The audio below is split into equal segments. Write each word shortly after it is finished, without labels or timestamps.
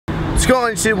What's going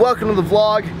on, YouTube? Welcome to the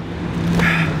vlog.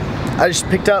 I just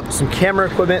picked up some camera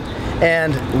equipment,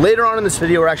 and later on in this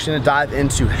video we're actually going to dive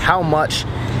into how much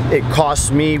it costs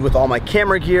me with all my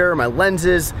camera gear, my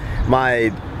lenses,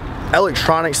 my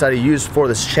electronics that I use for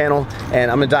this channel, and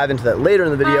I'm going to dive into that later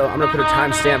in the video. I'm going to put a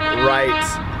timestamp right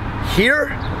here,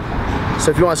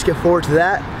 so if you want to skip forward to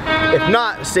that. If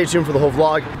not, stay tuned for the whole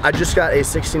vlog. I just got a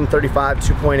 1635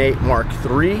 2.8 Mark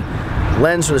III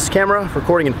lens for this camera,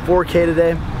 recording in 4K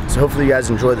today, so hopefully you guys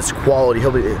enjoy this quality.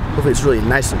 Hopefully it's really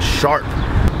nice and sharp.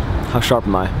 How sharp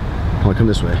am I? I want to come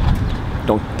this way.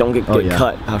 Don't get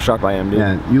cut. How sharp I am, dude.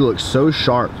 Man, you look so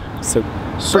sharp. So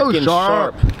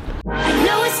sharp. I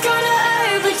know it's gonna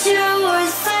hurt, but you're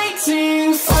worth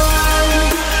fighting for.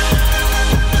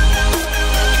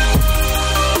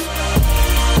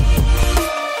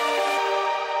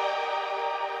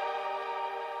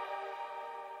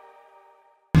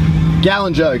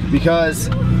 Gallon jug, because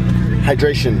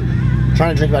hydration. I'm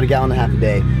trying to drink about 1.5 gallons a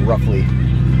day, roughly.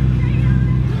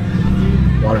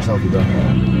 Water's healthy, bro.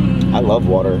 I love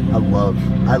water. I love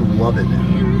it,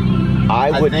 man.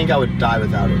 I think I would die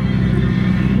without it.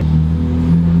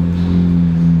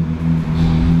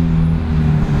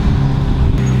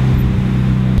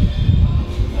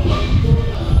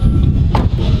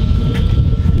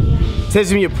 Today's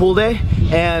gonna be a pool day,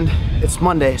 and it's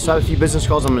Monday, so I have a few business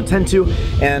calls I'm gonna attend to,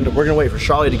 and we're gonna wait for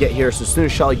Charlie to get here. So as soon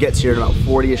as Charlie gets here in about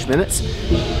 40-ish minutes,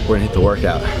 we're gonna hit the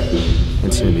workout.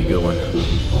 It's gonna be a good one.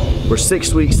 We're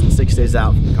 6 weeks and 6 days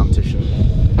out from the competition.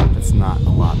 That's not a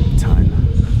lot of time.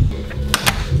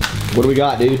 What do we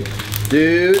got, dude?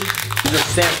 Dude, these are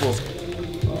samples.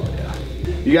 Oh yeah.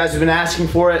 You guys have been asking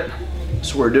for it,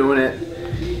 so we're doing it.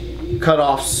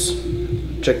 Cutoffs,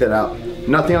 check that out.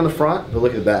 Nothing on the front, but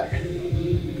look at the back.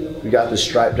 We got this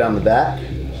stripe down the back.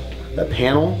 That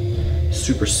panel,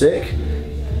 super sick.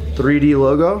 3D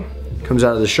logo, comes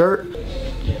out of the shirt.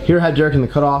 Here I had Derek in the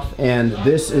cutoff, and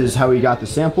this is how we got the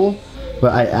sample,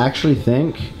 but I actually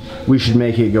think we should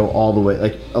make it go all the way,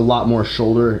 like a lot more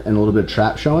shoulder and a little bit of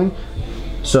trap showing.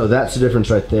 So that's the difference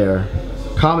right there.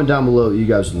 Comment down below what you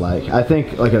guys would like. I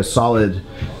think like a solid,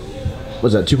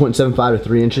 what's that, 2.75 to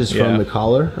 3 inches from the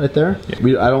collar right there.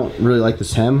 Yeah. I don't really like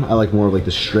this hem. I like more of like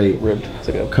the straight ribbed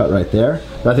cut right there.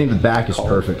 But I think the back is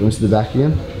perfect. Let me see the back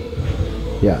again.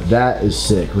 Yeah, that is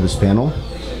sick with this panel.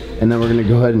 And then we're gonna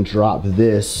go ahead and drop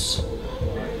this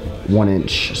 1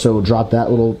 inch. So we'll drop that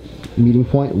little meeting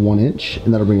point 1 inch,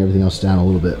 and that'll bring everything else down a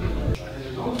little bit.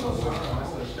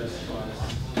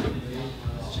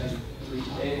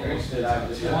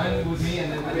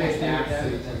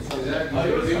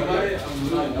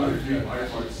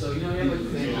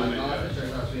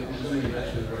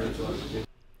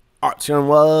 Alright, so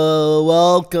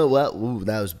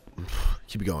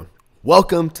keep it going.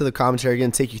 Welcome to the commentary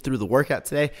again. Take you through the workout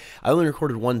today. I only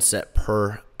recorded 1 set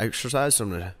per exercise, so I'm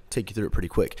going to take you through it pretty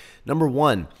quick. Number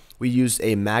 1, we used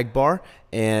a mag bar,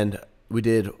 and we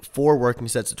did 4 working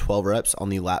sets of 12 reps on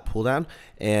the lat pull down,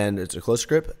 and it's a close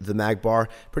grip. The mag bar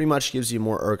pretty much gives you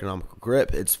more ergonomical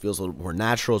grip. It feels a little more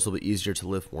natural. It's a little bit easier to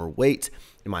lift more weight,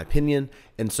 in my opinion.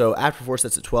 And so after 4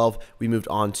 sets of 12, we moved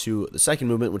on to the second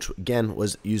movement, which again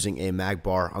was using a mag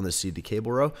bar on the seated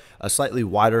cable row, a slightly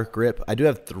wider grip. I do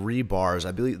have 3 bars.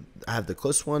 I believe I have the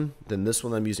close one, then this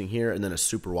one I'm using here, and then a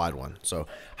super wide one. So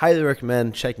highly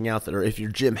recommend checking out that, or if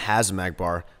your gym has a mag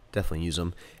bar, definitely use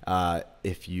them.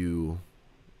 If you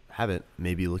haven't,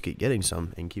 maybe look at getting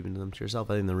some and keeping them to yourself.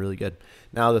 I think they're really good.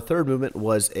 Now the third movement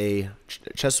was a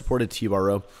chest supported T-bar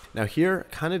row. Now here,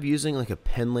 kind of using like a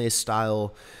Penlay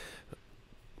style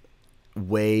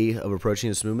way of approaching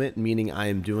this movement, meaning I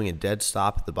am doing a dead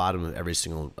stop at the bottom of every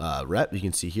single rep. You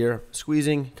can see here,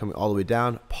 squeezing, coming all the way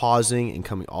down, pausing, and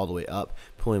coming all the way up,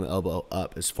 pulling my elbow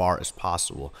up as far as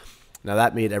possible. Now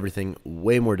that made everything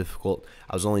way more difficult.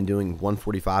 I was only doing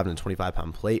 145 and a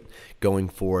 25-pound plate, going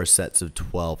for sets of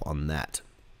 12 on that.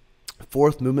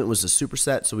 Fourth movement was a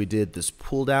superset, so we did this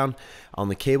pull down on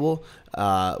the cable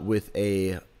with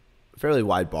a fairly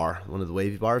wide bar, one of the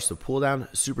wavy bars. So pull down,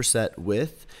 superset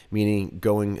with, meaning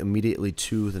going immediately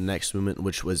to the next movement,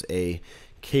 which was a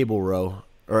cable row,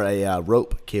 or a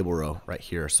rope cable row right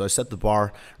here. So I set the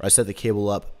bar, or I set the cable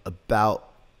up about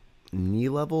knee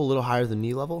level, a little higher than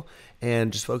knee level,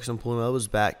 and just focus on pulling my elbows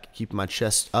back, keeping my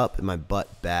chest up and my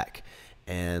butt back.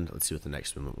 And let's see what the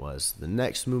next movement was. The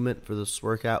next movement for this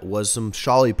workout was some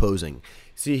Charlie posing.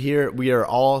 See here, we are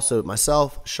all, so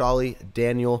myself, Charlie,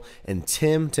 Daniel, and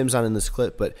Tim. Tim's not in this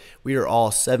clip, but we are all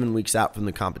 7 weeks out from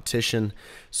the competition.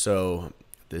 So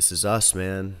this is us,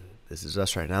 man. This is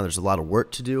us right now. There's a lot of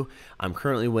work to do. I'm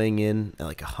currently weighing in at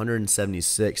like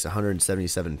 176,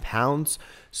 177 pounds.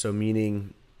 So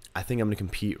meaning I think I'm gonna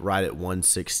compete right at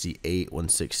 168,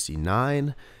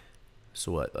 169.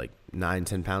 So what, like 9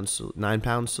 pounds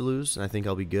to lose, and I think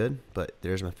I'll be good. But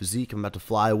there's my physique. I'm about to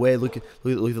fly away. Look at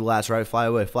the lats, right? Fly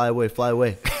away, fly away, fly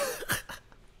away.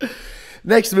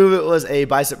 Next movement was a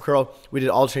bicep curl. We did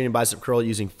alternating bicep curl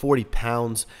using 40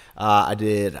 pounds. I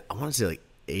did, I want to say like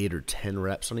 8 or 10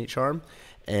 reps on each arm.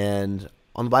 And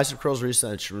on the bicep curls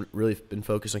recently, I've really been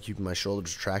focused on keeping my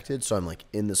shoulders retracted. So I'm like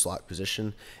in this lock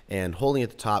position and holding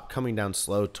at the top, coming down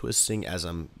slow, twisting as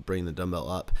I'm bringing the dumbbell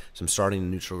up. So I'm starting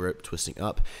in neutral grip, twisting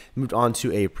up. Moved on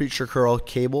to a preacher curl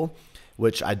cable,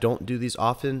 which I don't do these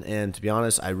often. And to be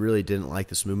honest, I really didn't like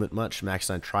this movement much. Max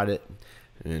and I tried it.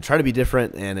 And tried to be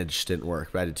different, and it just didn't work.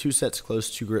 But I did 2 sets close,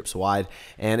 2 grips wide,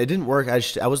 and it didn't work. I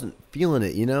wasn't feeling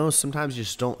it, you know? Sometimes you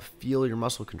just don't feel your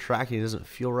muscle contracting. It doesn't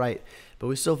feel right. But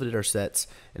we still did our sets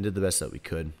and did the best that we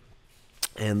could.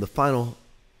 And the final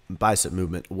bicep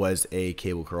movement was a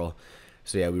cable curl.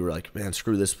 So yeah, we were like, man,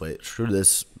 screw this plate, screw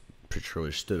this. Pretty sure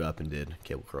we stood up and did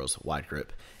cable curls, wide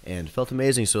grip, and felt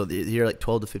amazing. So here, like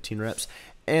 12 to 15 reps.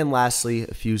 And lastly,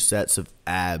 a few sets of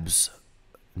abs,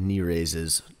 knee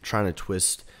raises, trying to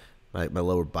twist my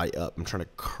lower bite up. I'm trying to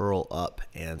curl up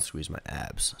and squeeze my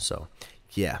abs. So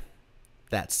yeah,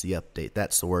 that's the update.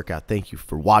 That's the workout. Thank you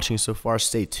for watching so far.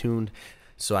 Stay tuned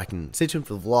so I can stay tuned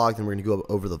for the vlog. Then we're going to go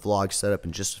over the vlog setup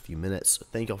in just a few minutes. So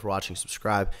thank y'all for watching.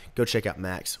 Subscribe. Go check out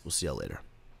Max. We'll see y'all later.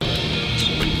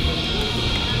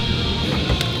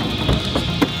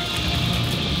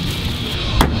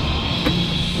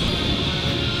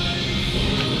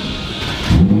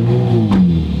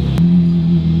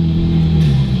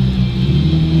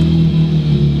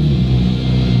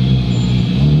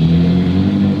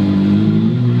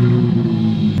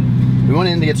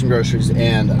 To get some groceries,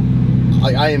 and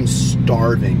I am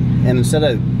starving. And instead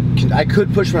I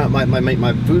could push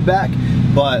my food back,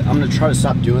 but I'm gonna try to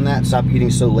stop doing that, stop eating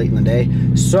so late in the day.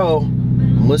 So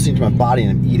I'm listening to my body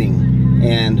and I'm eating,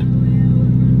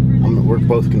 and we're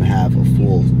both gonna have a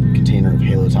full container of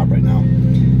Halo Top right now.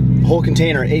 A whole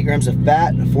container, 8 grams of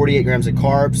fat, 48 grams of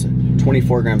carbs,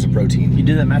 24 grams of protein. You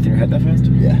did that math in your head that fast?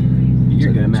 Yeah.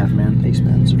 You're good at math, man. Thanks,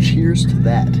 man. So cheers to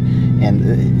that. And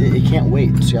it can't wait.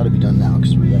 It's got to be done now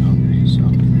because we're that hungry. So,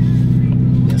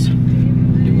 yes.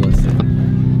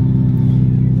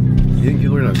 You think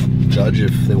people are going to judge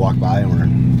if they walk by and we're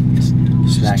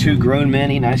snacking? Just 2 grown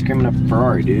men eating ice cream in a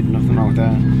Ferrari, dude. Nothing wrong with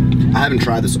that. I haven't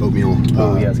tried this oatmeal.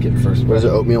 Oh, yeah, let's get it first. What is it?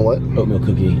 Oatmeal what? Oatmeal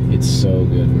cookie. It's so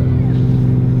good,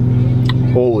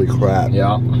 bro. Holy crap.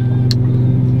 Yeah.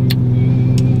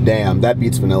 Damn, that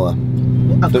beats vanilla.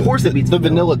 Of course it beats the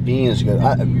vanilla bean is good.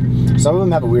 Some of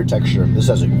them have a weird texture. This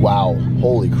has like, wow,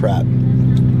 holy crap.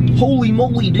 Holy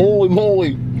moly, dude. Holy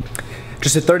moly.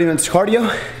 Just did 30 minutes of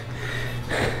cardio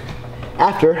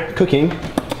after cooking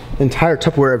the entire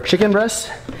Tupperware of chicken breasts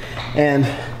and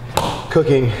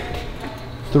cooking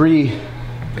 3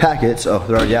 packets, oh,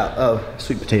 they're already out, of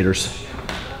sweet potatoes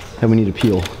that we need to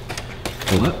peel.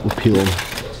 What? We'll peel them.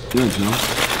 Good, Joe.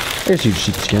 I guess you just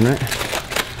eat the skin, right?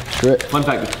 Straight. Fun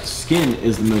fact, the skin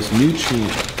is the most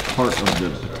nutrient part of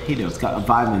the potato. It's got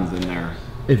vitamins in there.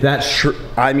 If that's true,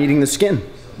 I'm eating the skin.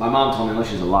 My mom told me unless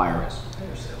she's a liar.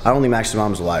 I don't think Max's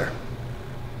mom's a liar.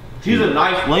 She's a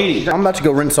nice lady. I'm about to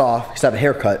go rinse off because I have a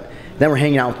haircut. Then we're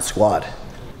hanging out with the squad.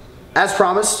 As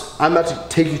promised, I'm about to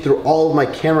take you through all of my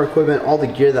camera equipment, all the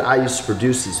gear that I use to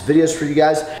produce these videos for you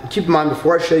guys. Keep in mind,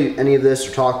 before I show you any of this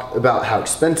or talk about how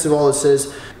expensive all this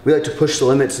is, we like to push the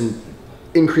limits and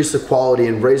increase the quality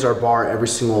and raise our bar every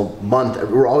single month.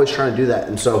 We're always trying to do that,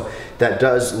 and so that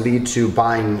does lead to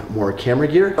buying more camera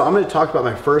gear. So I'm going to talk about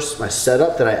my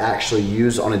setup that I actually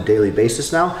use on a daily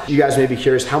basis now. You guys may be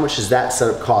curious, how much does that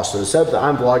setup cost? So the setup that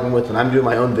I'm vlogging with when I'm doing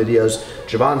my own videos,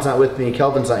 Javon's not with me,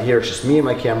 Kelvin's not here, it's just me and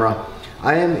my camera.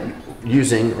 I am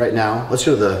using right now, let's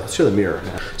go to the mirror.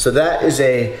 So that is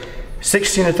a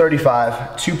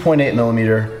 16-35, 2.8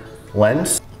 millimeter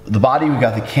lens. The body, we've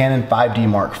got the Canon 5D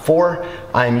Mark IV.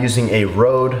 I am using a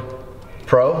Rode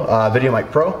Pro, Video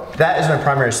Mic Pro. That is my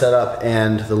primary setup,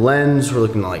 and the lens, we're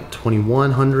looking at like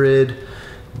 2100.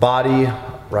 Body,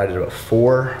 right at about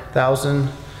 4,000.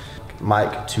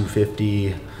 Mic,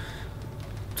 250.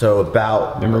 So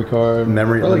about memory card. The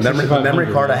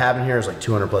memory card I have in here is like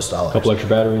 $200+. Couple extra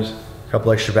batteries.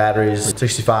 Couple extra batteries,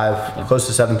 65, close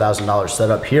to $7,000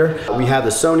 setup here. We have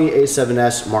the Sony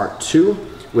a7S Mark II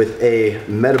with a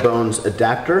Metabones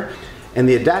adapter. And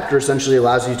the adapter essentially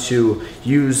allows you to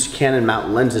use Canon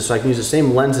mount lenses. So I can use the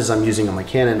same lenses I'm using on my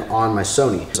Canon on my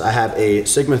Sony. So I have a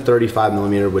Sigma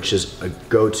 35mm, which is a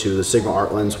go-to, the Sigma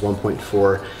Art Lens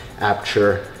 1.4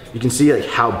 aperture. You can see like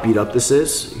how beat up this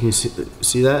is. You can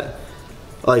see that?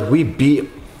 Like we beat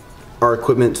our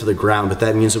equipment to the ground, but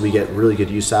that means that we get really good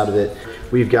use out of it.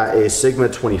 We've got a Sigma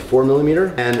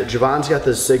 24mm, and Javon's got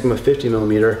the Sigma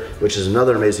 50mm, which is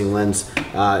another amazing lens.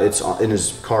 It's in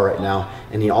his car right now,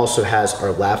 and he also has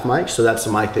our lav mic. So that's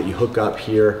the mic that you hook up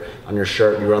here on your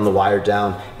shirt, you run the wire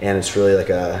down, and it's really like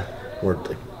a more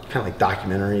kind of like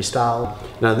documentary style.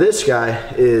 Now this guy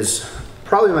is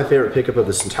probably my favorite pickup of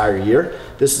this entire year.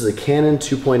 This is a Canon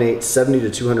 2.8 70 to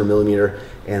 200mm,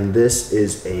 and this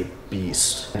is a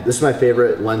beast. This is my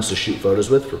favorite lens to shoot photos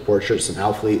with for portraits and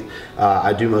Alphalete.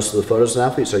 I do most of the photos in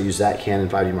Alphalete, so I use that Canon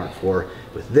 5D Mark IV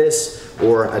with this,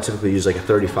 or I typically use like a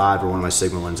 35 or one of my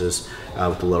Sigma lenses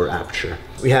with the lower aperture.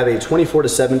 We have a 24 to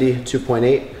 70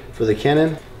 2.8 for the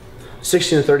Canon.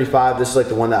 16 to 35, this is like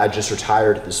the one that I just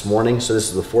retired this morning, so this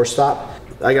is the 4-stop.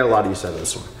 I got a lot of use out of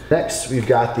this one. Next, we've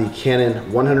got the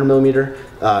Canon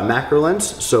 100mm macro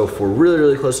lens. So for really,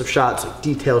 really close-up shots, like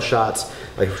detail shots,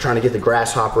 like if we're trying to get the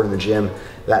grasshopper in the gym,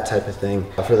 that type of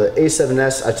thing. For the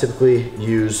A7S, I typically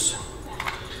use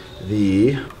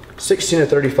the 16 to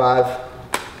 35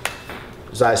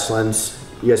 Zeiss lens.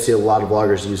 You guys see a lot of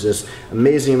vloggers use this.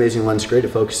 Amazing, amazing lens, great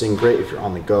at focusing, great if you're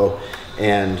on the go,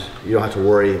 and you don't have to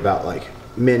worry about like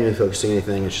manually focusing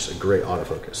anything. It's just a great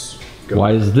autofocus. Go.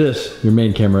 Why is this your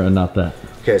main camera and not that?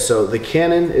 Okay, so the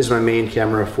Canon is my main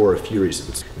camera for a few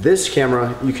reasons. This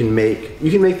camera, you can make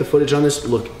the footage on this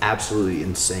look absolutely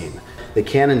insane. The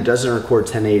Canon doesn't record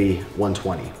 1080,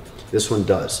 120. This one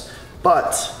does.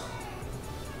 But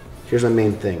here's my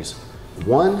main things.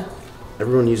 One,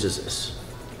 everyone uses this.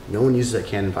 No one uses that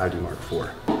Canon 5D Mark IV.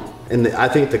 And I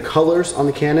think the colors on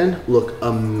the Canon look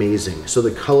amazing. So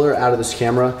the color out of this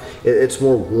camera, it's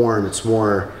more warm, it's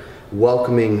more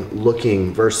welcoming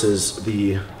looking versus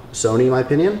the Sony, in my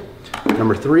opinion.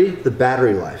 Number 3, the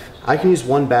battery life. I can use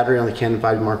one battery on the Canon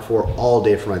 5D Mark IV all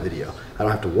day for my video. I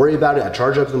don't have to worry about it. I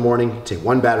charge up in the morning, take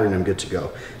one battery, and I'm good to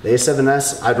go. The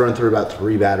A7S, I'd run through about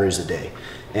 3 batteries a day,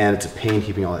 and it's a pain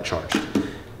keeping all that charged.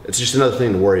 It's just another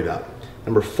thing to worry about.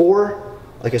 Number 4,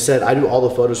 like I said, I do all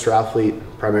the photos for Alphalete,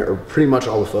 or pretty much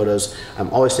all the photos. I'm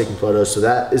always taking photos, so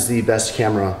that is the best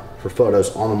camera for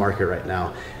photos on the market right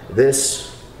now. This,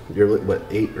 you're what,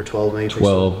 8 or 12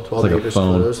 megapixels? 12 like megapixel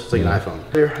photos. It's like an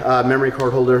iPhone. Here, memory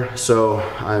card holder. So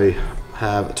I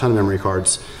have a ton of memory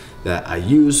cards that I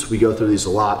use. We go through these a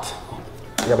lot.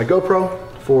 I got my GoPro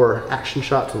for action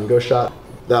shots and go shot.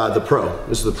 The Pro.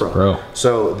 This is the Pro.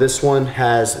 So this one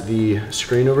has the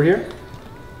screen over here.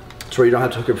 It's where you don't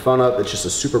have to hook your phone up. It's just a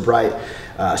super bright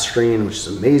screen, which is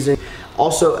amazing.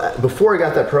 Also, before I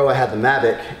got that Pro, I had the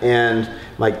Mavic, and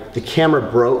like the camera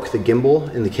broke the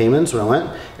gimbal in the Caymans when I went,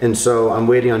 and so I'm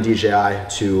waiting on DJI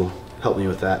to help me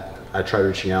with that. I tried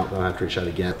reaching out, but I don't have to reach out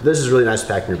again. This is really nice to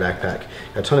pack in your backpack.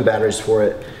 Got a ton of batteries for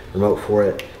it, remote for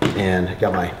it, and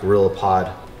got my Gorilla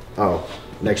Pod. Oh,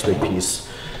 next big piece,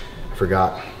 I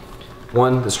forgot.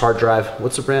 One, this hard drive.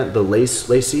 What's the brand? The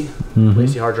Lacy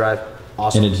hard drive.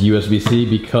 Awesome. And it's USB-C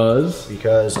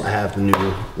because I have the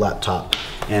new laptop,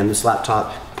 and this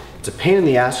laptop, it's a pain in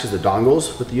the ass because the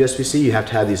dongles with the USB-C, you have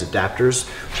to have these adapters,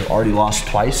 which I've already lost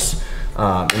twice in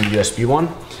the USB one.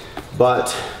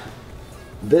 But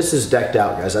this is decked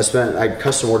out, guys. I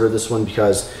custom ordered this one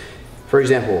because, for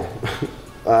example,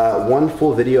 one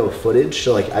full video of footage,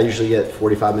 so like I usually get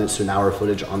 45 minutes to an hour of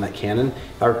footage on that Canon.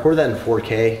 If I record that in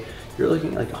 4K, you're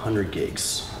looking at like 100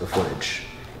 gigs of footage.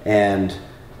 And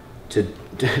to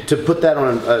put that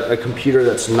on a computer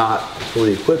that's not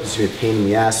fully equipped, it's gonna be a pain in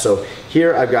the ass. So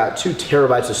here I've got 2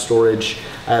 terabytes of storage.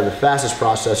 I have the fastest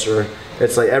processor.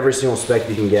 It's like every single spec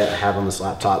you can get I have on this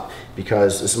laptop,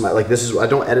 because this is I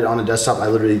don't edit on a desktop. I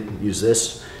literally use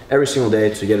this every single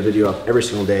day to get a video up every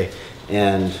single day.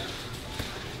 And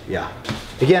yeah,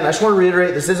 again, I just want to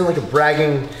reiterate, this isn't like a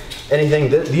bragging anything.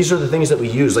 These are the things that we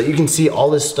use. Like you can see all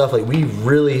this stuff, like we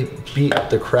really beat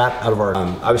the crap out of our,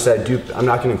 obviously I'm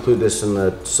not gonna include this in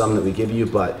the sum that we give you,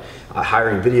 but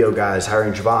hiring video guys,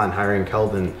 hiring Javon, hiring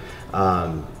Kelvin,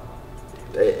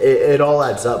 it all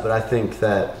adds up. But I think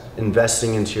that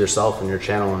investing into yourself and your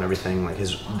channel and everything, like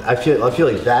I feel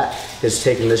like that has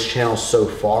taken this channel so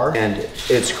far, and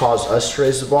it's caused us to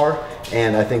raise the bar.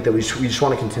 And I think that we just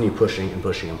want to continue pushing and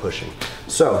pushing and pushing.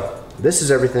 So this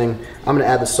is everything. I'm gonna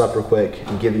add this up real quick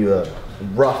and give you a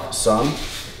rough sum.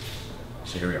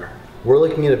 So here we are. We're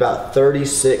looking at about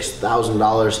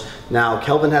 $36,000. Now,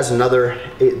 Kelvin has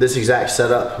this exact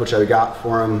setup, which I got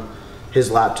for him, his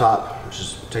laptop, which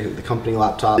is the company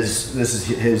laptop. This is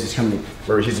his, he's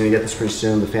gonna get this pretty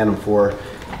soon, the Phantom 4.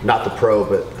 Not the Pro,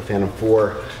 but the Phantom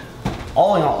 4.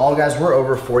 All in all, guys, we're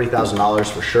over $40,000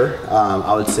 for sure.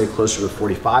 I would say closer to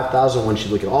 $45,000 once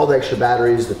you look at all the extra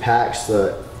batteries, the packs,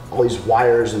 all these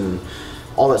wires and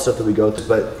all that stuff that we go through.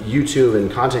 But YouTube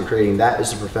and content creating, that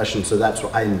is a profession, so that's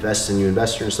what I invest in. You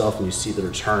invest in yourself and you see the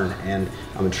return, and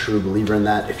I'm a true believer in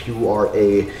that. If you are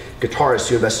a guitarist,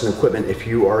 you invest in equipment. If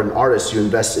you are an artist, you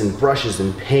invest in brushes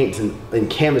and paint and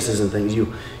canvases and things.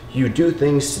 You do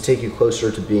things to take you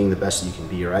closer to being the best that you can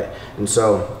be, right? And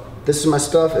so this is my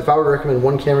stuff. If I were to recommend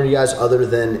one camera to you guys other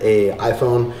than a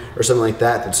iPhone or something like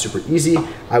that that's super easy,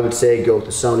 I would say go with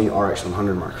the Sony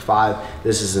RX100 Mark V.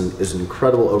 This is an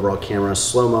incredible overall camera.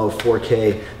 Slow-mo,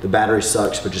 4K, the battery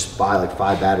sucks, but just buy like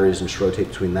 5 batteries and just rotate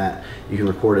between that. You can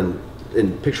record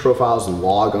in picture profiles and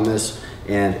log on this,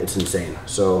 and it's insane.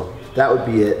 So that would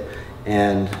be it.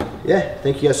 And yeah,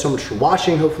 thank you guys so much for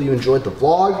watching. Hopefully you enjoyed the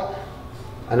vlog.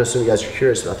 I know some of you guys are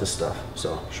curious about this stuff,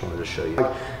 so just wanted to show you.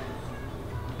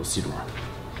 We'll see you tomorrow.